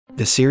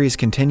The series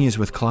continues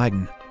with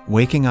Clyden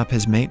waking up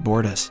his mate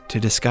Bortus to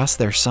discuss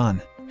their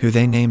son, who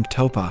they named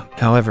Topa.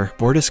 However,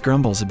 Bortus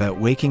grumbles about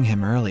waking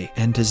him early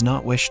and does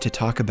not wish to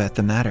talk about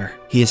the matter.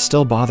 He is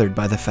still bothered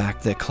by the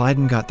fact that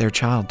Clyden got their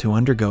child to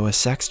undergo a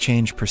sex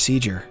change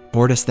procedure.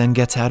 Bortus then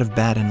gets out of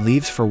bed and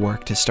leaves for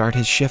work to start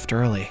his shift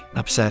early.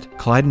 Upset,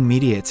 Clyden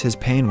mediates his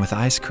pain with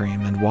ice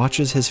cream and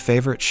watches his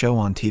favorite show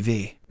on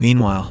TV.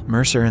 Meanwhile,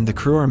 Mercer and the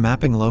crew are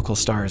mapping local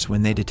stars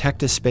when they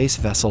detect a space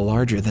vessel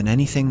larger than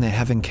anything they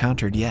have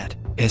encountered yet.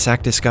 U.S.S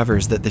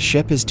discovers that the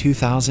ship is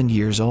 2,000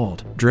 years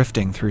old,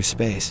 drifting through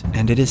space,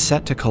 and it is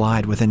set to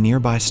collide with a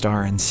nearby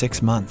star in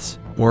 6 months.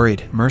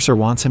 Worried, Mercer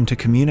wants him to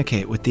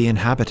communicate with the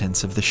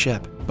inhabitants of the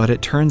ship, but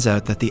it turns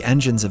out that the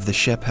engines of the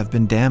ship have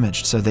been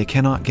damaged so they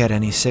cannot get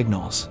any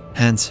signals.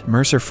 Hence,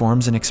 Mercer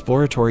forms an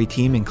exploratory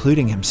team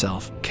including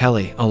himself,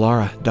 Kelly,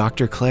 Alara,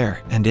 Dr.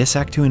 Claire, and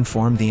U.S.S to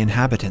inform the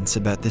inhabitants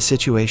about the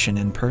situation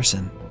in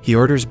person. He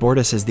orders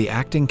Bortus as the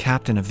acting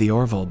captain of the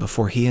Orville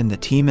before he and the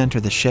team enter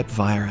the ship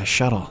via a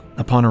shuttle.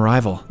 Upon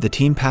arrival, the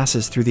team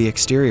passes through the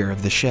exterior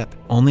of the ship,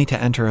 only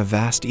to enter a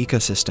vast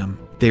ecosystem.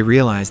 They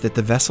realize that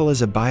the vessel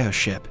is a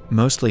bioship,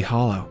 mostly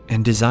hollow,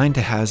 and designed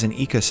to house an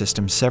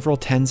ecosystem several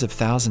tens of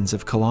thousands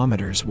of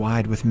kilometers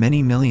wide with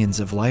many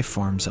millions of life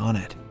forms on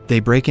it. They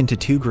break into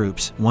 2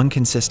 groups, one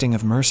consisting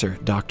of Mercer,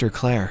 Dr.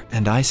 Claire,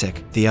 and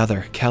Isaac, the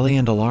other, Kelly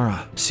and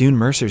Alara. Soon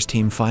Mercer's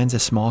team finds a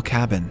small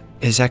cabin.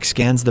 U.S.S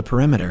scans the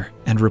perimeter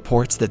and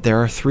reports that there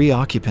are 3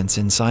 occupants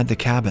inside the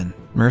cabin.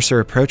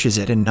 Mercer approaches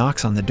it and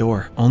knocks on the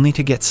door, only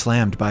to get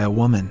slammed by a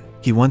woman.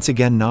 He once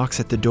again knocks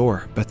at the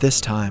door, but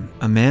this time,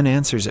 a man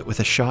answers it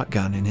with a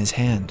shotgun in his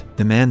hand.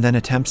 The man then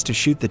attempts to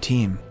shoot the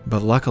team,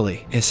 but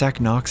luckily, U.S.S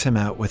knocks him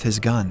out with his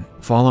gun.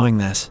 Following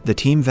this, the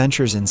team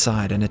ventures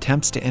inside and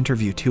attempts to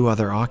interview 2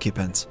 other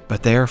occupants,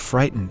 but they are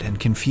frightened and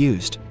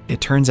confused.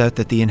 It turns out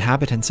that the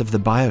inhabitants of the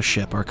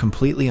bioship are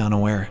completely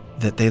unaware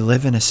that they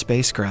live in a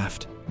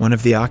spacecraft. One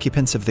of the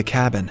occupants of the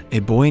cabin, a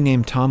boy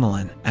named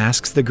Tomlin,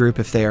 asks the group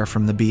if they are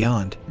from the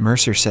beyond.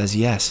 Mercer says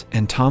yes,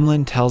 and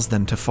Tomlin tells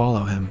them to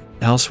follow him.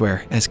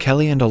 Elsewhere, as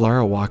Kelly and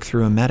Alara walk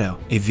through a meadow,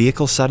 a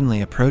vehicle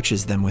suddenly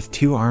approaches them with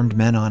 2 armed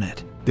men on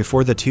it.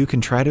 Before the 2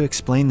 can try to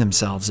explain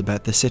themselves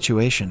about the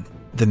situation,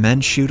 the men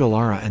shoot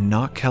Alara and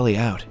knock Kelly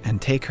out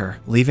and take her,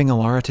 leaving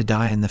Alara to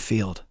die in the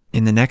field.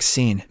 In the next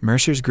scene,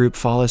 Mercer's group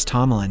follows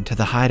Tomlin to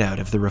the hideout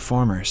of the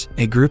Reformers,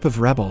 a group of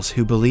rebels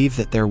who believe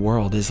that their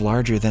world is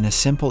larger than a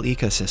simple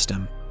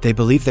ecosystem. They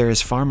believe there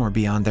is far more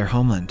beyond their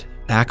homeland.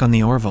 Back on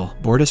the Orville,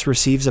 Bortus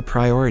receives a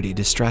priority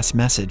distress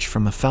message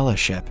from a fellow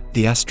ship,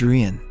 the U.S.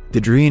 Druyan. The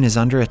Druyan is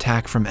under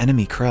attack from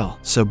enemy krill,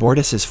 so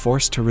Bortus is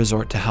forced to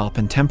resort to help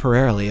and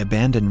temporarily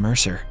abandon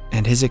Mercer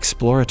and his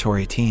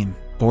exploratory team.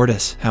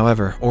 Bortus,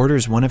 however,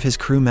 orders one of his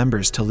crew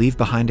members to leave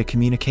behind a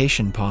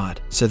communication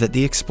pod so that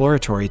the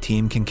exploratory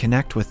team can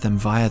connect with them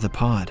via the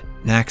pod.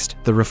 Next,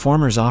 the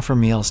Reformers offer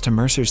meals to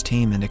Mercer's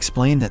team and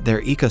explain that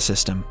their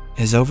ecosystem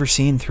is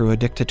overseen through a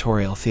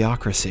dictatorial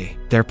theocracy.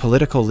 Their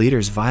political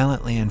leaders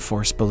violently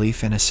enforce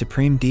belief in a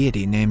supreme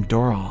deity named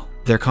Doral.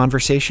 Their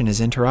conversation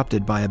is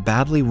interrupted by a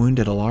badly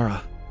wounded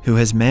Alara, who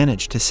has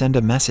managed to send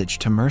a message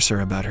to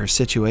Mercer about her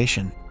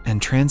situation and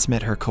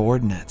transmit her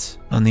coordinates.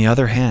 On the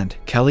other hand,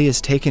 Kelly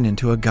is taken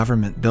into a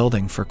government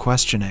building for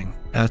questioning.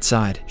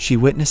 Outside, she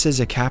witnesses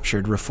a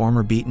captured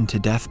reformer beaten to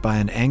death by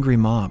an angry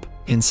mob.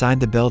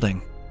 Inside the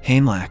building,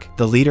 Haimlak,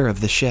 the leader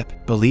of the ship,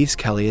 believes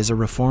Kelly is a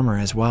reformer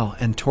as well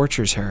and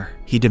tortures her.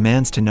 He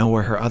demands to know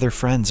where her other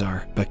friends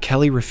are, but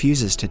Kelly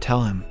refuses to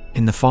tell him.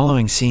 In the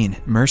following scene,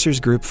 Mercer's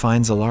group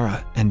finds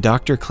Alara, and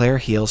Dr. Claire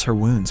heals her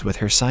wounds with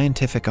her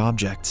scientific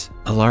objects.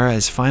 Alara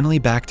is finally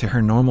back to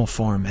her normal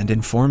form and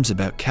informs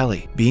about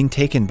Kelly being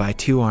taken by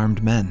 2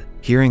 armed men.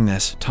 Hearing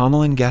this,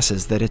 Tomlin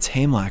guesses that it's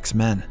Haimlak's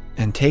men,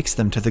 and takes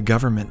them to the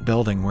government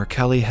building where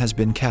Kelly has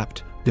been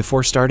kept.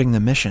 Before starting the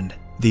mission,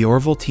 the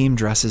Orville team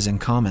dresses in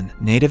common,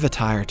 native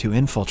attire to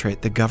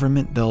infiltrate the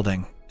government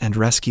building and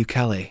rescue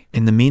Kelly.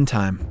 In the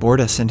meantime,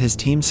 Bortus and his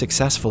team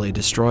successfully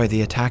destroy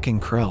the attacking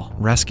krill,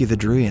 rescue the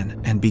Druyan,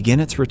 and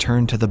begin its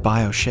return to the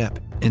bioship.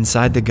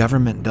 Inside the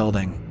government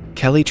building,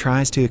 Kelly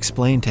tries to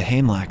explain to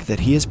Haimlak that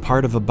he is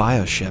part of a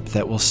bioship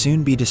that will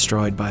soon be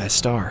destroyed by a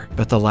star,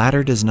 but the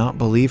latter does not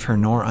believe her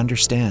nor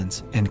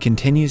understands, and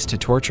continues to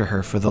torture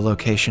her for the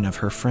location of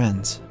her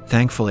friends.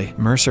 Thankfully,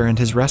 Mercer and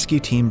his rescue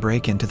team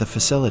break into the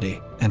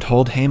facility and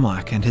hold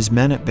Haimlak and his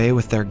men at bay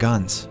with their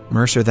guns.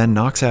 Mercer then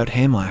knocks out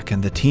Haimlak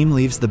and the team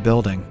leaves the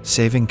building,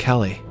 saving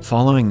Kelly.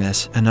 Following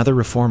this, another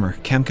reformer,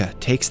 Kemka,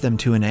 takes them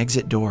to an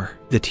exit door.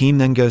 The team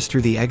then goes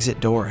through the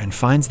exit door and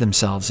finds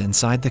themselves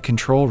inside the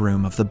control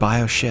room of the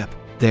bioship.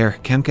 There,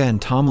 Kemka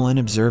and Tomlin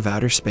observe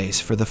outer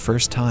space for the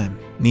first time.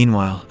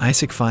 Meanwhile,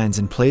 Isaac finds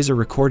and plays a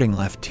recording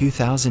left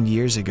 2,000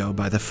 years ago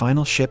by the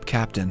final ship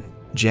captain,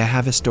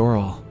 Jahavis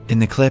Doral. In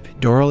the clip,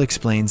 Doral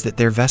explains that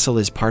their vessel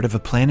is part of a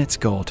planet's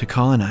goal to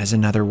colonize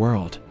another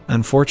world.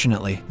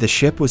 Unfortunately, the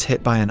ship was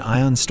hit by an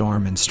ion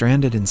storm and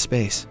stranded in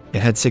space.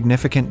 It had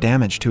significant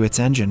damage to its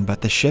engine, but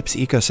the ship's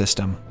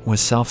ecosystem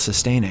was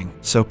self-sustaining,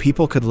 so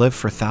people could live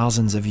for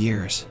thousands of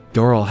years.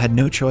 Doral had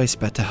no choice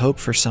but to hope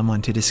for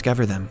someone to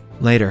discover them.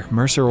 Later,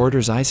 Mercer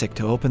orders Isaac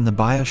to open the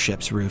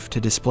bioship's roof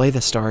to display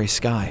the starry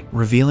sky,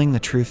 revealing the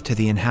truth to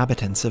the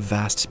inhabitants of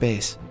vast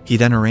space. He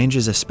then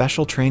arranges a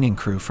special training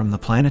crew from the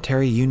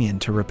Planetary Union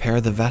to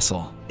repair the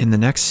vessel. In the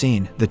next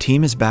scene, the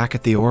team is back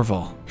at the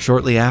Orville.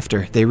 Shortly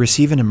after, they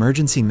receive an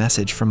emergency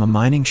message from a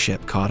mining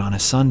ship caught on a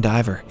sun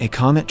diver, a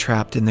comet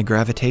trapped in the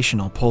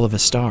gravitational pull of a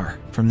star.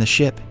 From the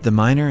ship, the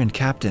miner and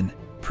captain,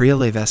 Priya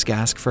Levesque,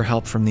 ask for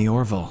help from the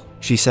Orville.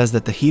 She says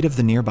that the heat of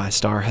the nearby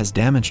star has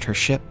damaged her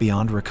ship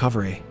beyond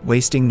recovery.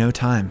 Wasting no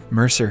time,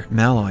 Mercer,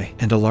 Malloy,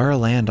 and Alara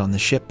land on the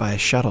ship by a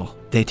shuttle.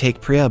 They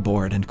take Priya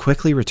aboard and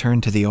quickly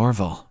return to the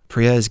Orville.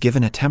 Priya is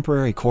given a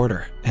temporary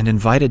quarter and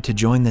invited to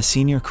join the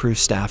senior crew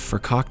staff for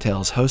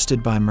cocktails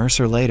hosted by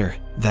Mercer later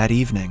that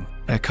evening.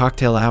 At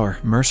cocktail hour,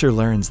 Mercer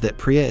learns that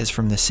Priya is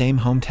from the same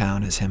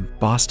hometown as him,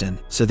 Boston,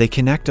 so they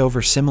connect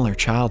over similar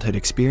childhood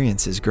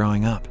experiences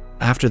growing up.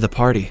 After the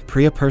party,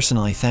 Priya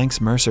personally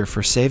thanks Mercer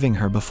for saving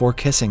her before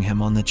kissing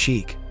him on the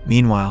cheek.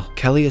 Meanwhile,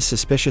 Kelly is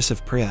suspicious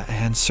of Priya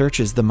and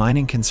searches the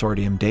mining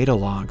consortium data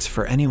logs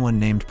for anyone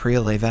named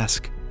Priya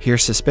Levesque. Here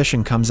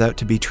suspicion comes out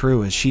to be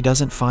true as she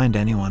doesn't find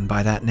anyone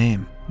by that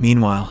name.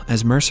 Meanwhile,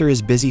 as Mercer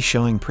is busy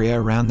showing Priya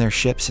around their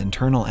ship's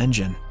internal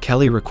engine,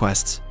 Kelly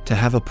requests to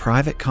have a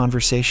private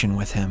conversation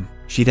with him.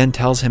 She then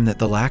tells him that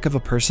the lack of a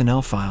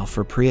personnel file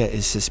for Priya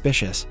is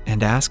suspicious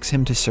and asks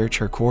him to search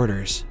her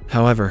quarters.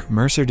 However,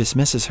 Mercer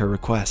dismisses her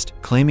request,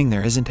 claiming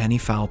there isn't any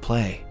foul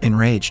play.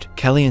 Enraged,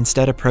 Kelly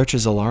instead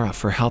approaches Alara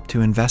for help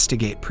to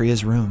investigate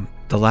Priya's room.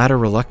 The latter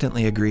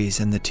reluctantly agrees,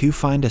 and the two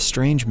find a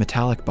strange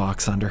metallic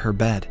box under her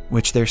bed,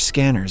 which their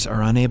scanners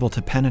are unable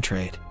to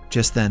penetrate.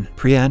 Just then,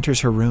 Priya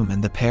enters her room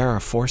and the pair are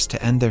forced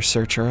to end their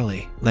search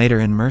early. Later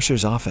in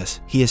Mercer's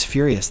office, he is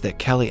furious that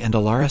Kelly and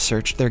Alara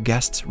searched their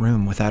guest's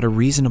room without a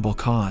reasonable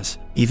cause.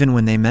 Even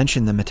when they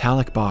mention the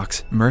metallic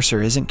box,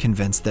 Mercer isn't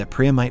convinced that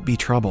Priya might be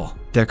trouble.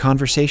 Their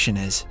conversation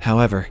is,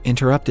 however,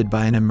 interrupted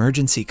by an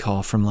emergency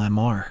call from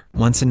Lamar.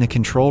 Once in the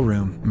control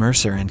room,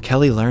 Mercer and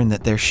Kelly learn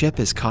that their ship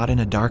is caught in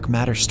a dark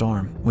matter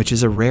storm, which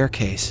is a rare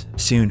case.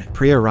 Soon,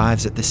 Priya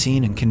arrives at the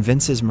scene and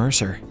convinces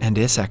Mercer and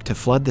Isaac to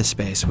flood the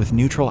space with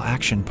neutral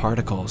action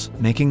particles,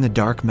 making the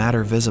dark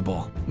matter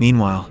visible.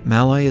 Meanwhile,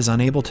 Malloy is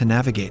unable to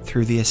navigate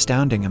through the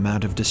astounding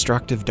amount of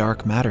destructive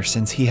dark matter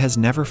since he has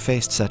never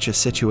faced such a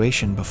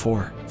situation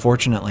before.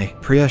 Fortunately,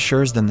 Priya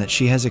assures them that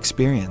she has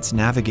experience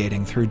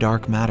navigating through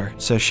dark matter,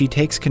 so she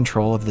takes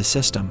control of the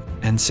system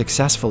and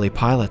successfully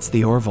pilots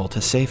the Orville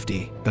to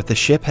safety. But the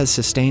ship has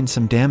sustained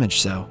some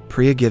damage, so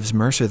Priya gives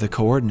Mercer the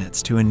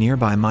coordinates to a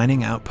nearby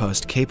mining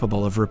outpost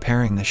capable of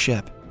repairing the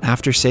ship.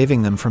 After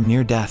saving them from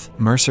near death,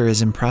 Mercer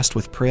is impressed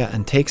with Priya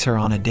and takes her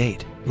on a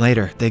date.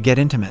 Later, they get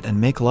intimate and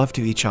make love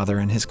to each other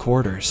in his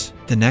quarters.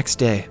 The next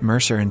day,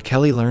 Mercer and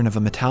Kelly learn of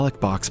a metallic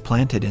box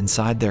planted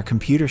inside their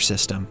computer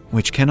system,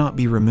 which cannot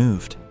be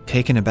removed.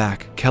 Taken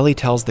aback, Kelly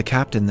tells the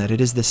captain that it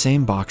is the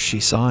same box she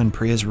saw in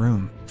Priya's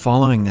room.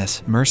 Following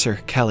this, Mercer,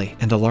 Kelly,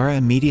 and Alara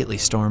immediately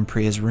storm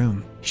Priya's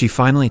room. She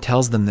finally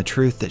tells them the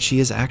truth that she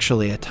is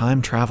actually a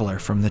time traveler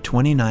from the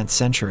 29th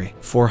century,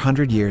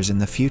 400 years in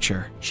the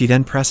future. She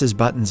then presses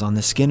buttons on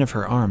the skin of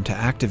her arm to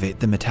activate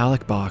the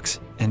metallic box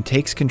and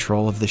takes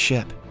control of the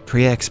ship.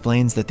 Priya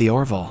explains that the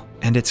Orville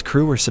and its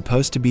crew were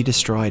supposed to be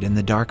destroyed in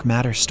the dark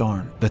matter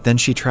storm, but then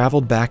she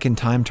traveled back in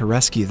time to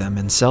rescue them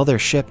and sell their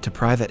ship to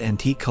private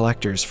antique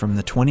collectors from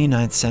the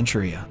 29th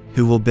century,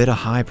 who will bid a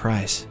high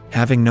price.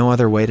 Having no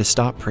other way to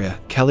stop Priya,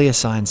 Kelly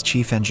assigns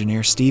Chief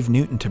Engineer Steve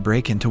Newton to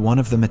break into one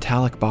of the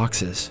metallic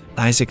boxes.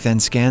 Isaac then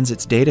scans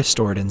its data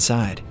stored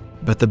inside,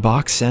 but the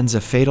box sends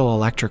a fatal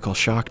electrical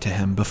shock to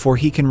him before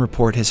he can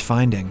report his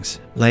findings.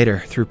 Later,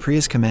 through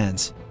Priya's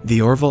commands,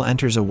 the Orville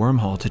enters a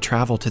wormhole to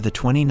travel to the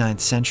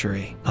 29th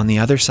century. On the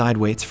other side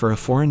waits for a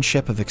foreign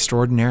ship of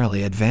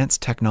extraordinarily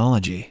advanced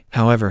technology.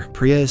 However,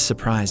 Priya is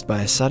surprised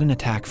by a sudden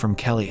attack from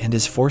Kelly and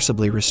is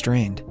forcibly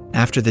restrained.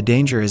 After the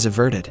danger is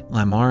averted,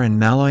 Lamar and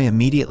Malloy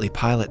immediately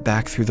pilot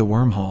back through the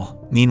wormhole.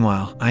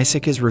 Meanwhile,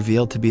 Isaac is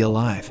revealed to be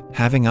alive,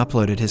 having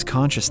uploaded his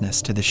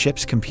consciousness to the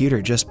ship's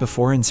computer just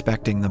before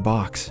inspecting the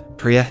box.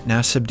 Priya,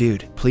 now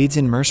subdued, pleads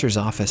in Mercer's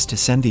office to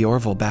send the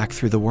Orville back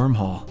through the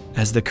wormhole,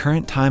 as the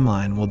current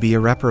timeline will be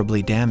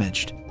irreparably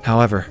damaged.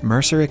 However,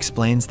 Mercer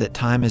explains that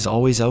time is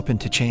always open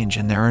to change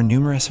and there are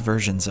numerous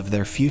versions of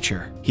their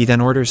future. He then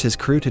orders his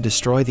crew to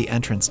destroy the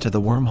entrance to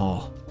the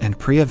wormhole, and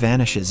Priya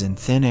vanishes in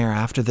thin air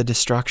after the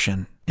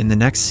destruction. In the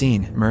next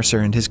scene, Mercer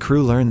and his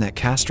crew learn that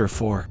Castor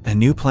 4, a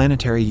new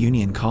planetary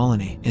Union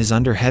colony, is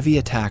under heavy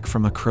attack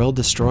from a Krill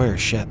destroyer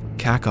ship,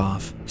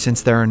 Kakov.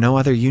 Since there are no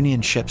other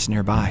Union ships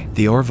nearby,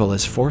 the Orville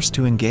is forced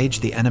to engage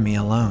the enemy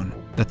alone.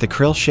 But the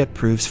krill ship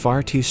proves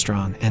far too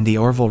strong and the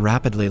Orville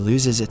rapidly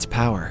loses its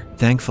power.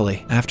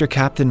 Thankfully, after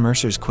Captain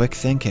Mercer's quick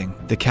thinking,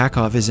 the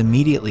Kakov is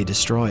immediately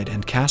destroyed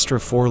and Castro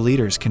 4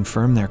 leaders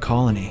confirm their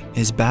colony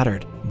is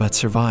battered, but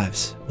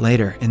survives.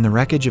 Later, in the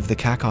wreckage of the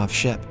Kakov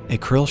ship, a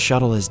krill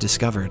shuttle is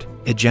discovered.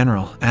 Its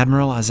general,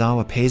 Admiral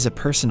Aizawa, pays a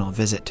personal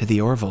visit to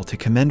the Orville to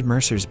commend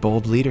Mercer's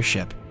bold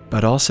leadership,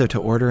 but also to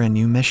order a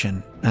new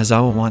mission.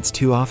 Aizawa wants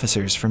 2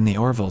 officers from the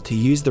Orville to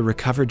use the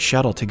recovered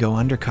shuttle to go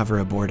undercover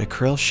aboard a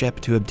krill ship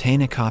to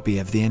obtain a copy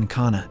of the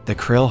Ancana, the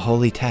krill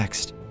holy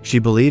text. She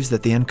believes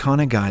that the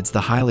Ancana guides the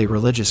highly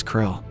religious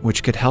krill,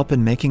 which could help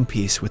in making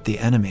peace with the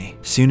enemy.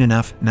 Soon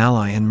enough,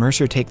 Malloy and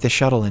Mercer take the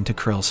shuttle into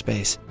krill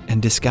space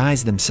and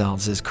disguise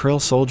themselves as krill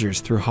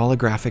soldiers through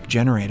holographic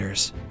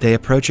generators. They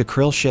approach a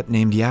krill ship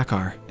named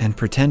Yakar and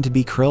pretend to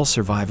be krill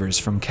survivors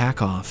from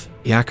Kakov.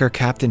 Yakar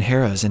Captain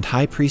Harrows and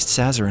High Priest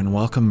Sazarin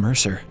welcome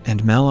Mercer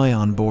and Malloy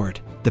on board.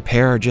 The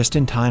pair are just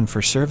in time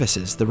for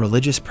services, the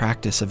religious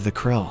practice of the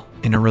krill.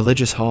 In a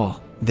religious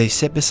hall, they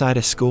sit beside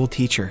a school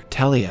teacher,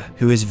 Telia,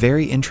 who is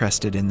very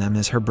interested in them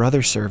as her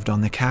brother served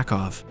on the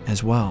Kakov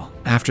as well.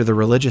 After the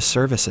religious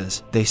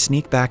services, they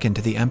sneak back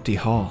into the empty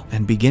hall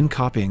and begin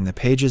copying the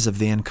pages of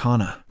the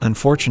Ancana.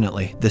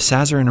 Unfortunately, the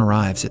Sazarin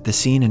arrives at the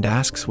scene and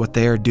asks what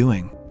they are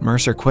doing.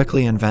 Mercer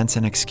quickly invents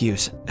an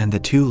excuse, and the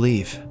 2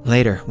 leave.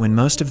 Later, when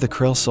most of the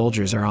krill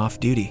soldiers are off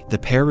duty, the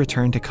pair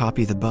return to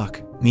copy the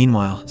book.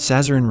 Meanwhile,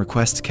 Sazarin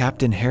requests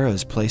Captain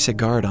Harrows place a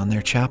guard on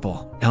their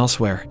chapel.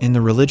 Elsewhere, in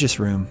the religious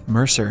room,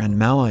 Mercer and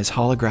Malloy's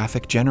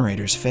holographic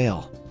generators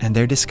fail, and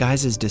their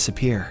disguises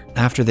disappear.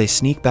 After they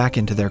sneak back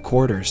into their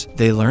quarters,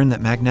 they learn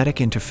that magnetic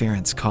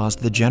interference caused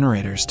the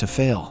generators to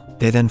fail.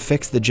 They then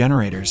fix the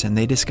generators and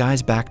they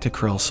disguise back to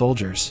krill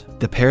soldiers.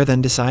 The pair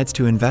then decides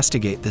to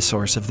investigate the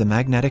source of the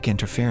magnetic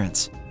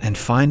interference and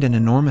find an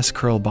enormous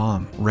krill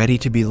bomb ready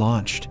to be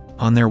launched.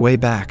 On their way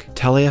back,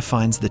 Telia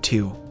finds the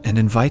 2 and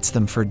invites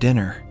them for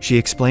dinner. She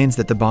explains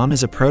that the bomb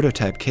is a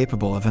prototype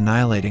capable of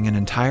annihilating an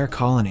entire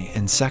colony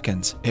in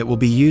seconds. It will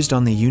be used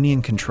on the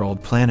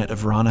Union-controlled planet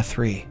of Rana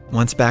 3.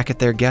 Once back at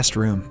their guest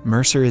room,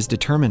 Mercer is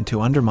determined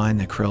to undermine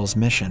the krill's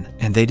mission,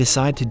 and they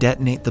decide to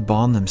detonate the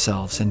bomb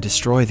themselves and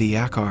destroy the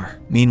Yakar.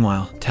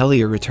 Meanwhile,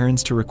 Telia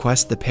returns to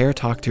request the pair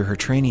talk to her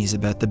trainees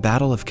about the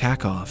Battle of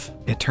Kakov.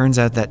 It turns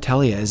out that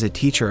Telia is a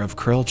teacher of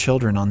krill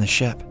children on the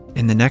ship.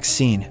 In the next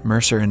scene,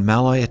 Mercer and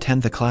Malloy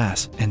attend the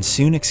class and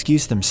soon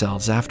excuse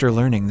themselves after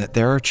learning that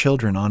there are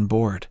children on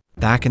board.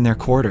 Back in their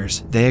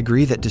quarters, they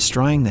agree that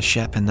destroying the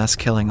ship and thus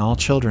killing all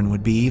children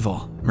would be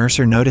evil.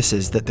 Mercer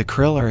notices that the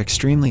krill are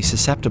extremely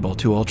susceptible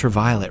to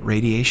ultraviolet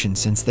radiation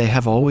since they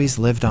have always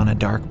lived on a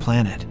dark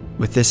planet.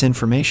 With this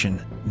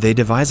information, they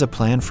devise a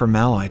plan for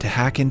Malloy to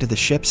hack into the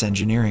ship's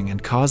engineering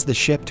and cause the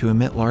ship to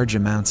emit large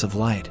amounts of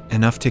light,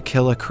 enough to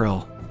kill a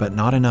krill, but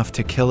not enough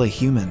to kill a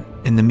human.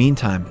 In the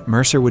meantime,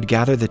 Mercer would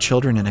gather the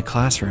children in a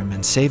classroom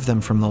and save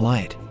them from the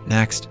light.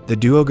 Next, the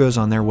duo goes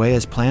on their way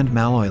as planned.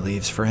 Malloy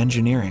leaves for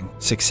engineering,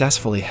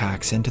 successfully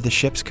hacks into the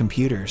ship's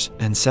computers,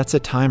 and sets a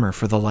timer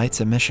for the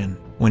light's emission.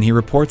 When he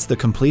reports the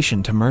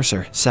completion to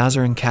Mercer,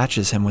 Sazarin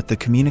catches him with the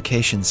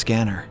communication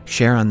scanner.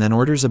 Sharon then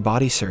orders a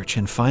body search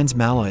and finds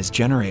Malloy's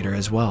generator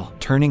as well,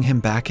 turning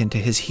him back into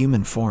his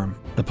human form.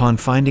 Upon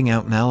finding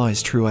out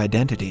Malloy's true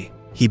identity,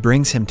 he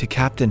brings him to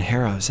Captain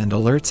Harrows and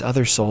alerts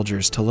other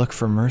soldiers to look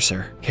for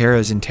Mercer.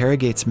 Harrows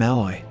interrogates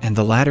Malloy, and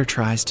the latter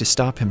tries to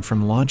stop him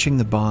from launching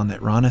the bomb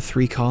at Rana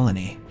 3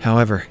 colony.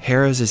 However,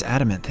 Harrows is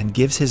adamant and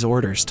gives his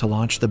orders to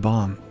launch the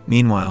bomb.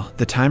 Meanwhile,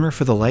 the timer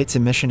for the light's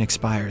emission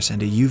expires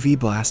and a UV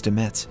blast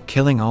emits,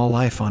 killing all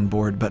life on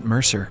board but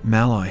Mercer,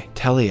 Malloy,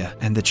 Telia,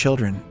 and the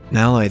children.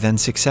 Malloy then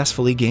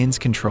successfully gains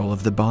control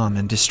of the bomb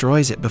and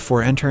destroys it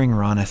before entering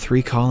Rana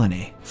 3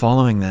 colony.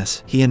 Following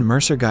this, he and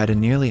Mercer guide a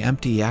nearly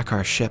empty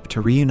Yakar ship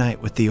to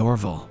reunite with the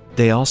Orville.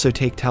 They also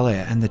take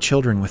Telia and the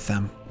children with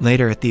them.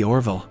 Later at the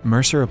Orville,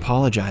 Mercer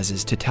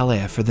apologizes to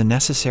Telia for the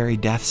necessary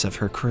deaths of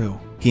her crew.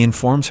 He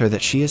informs her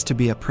that she is to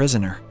be a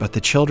prisoner, but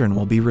the children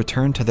will be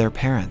returned to their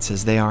parents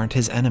as they aren't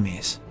his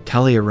enemies.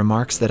 Telia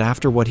remarks that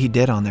after what he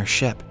did on their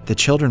ship, the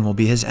children will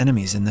be his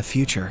enemies in the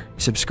future.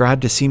 Subscribe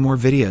to see more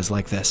videos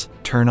like this,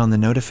 turn on the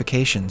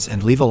notifications,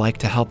 and leave a like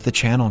to help the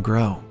channel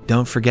grow.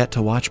 Don't forget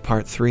to watch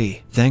part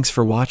 3. Thanks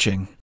for watching.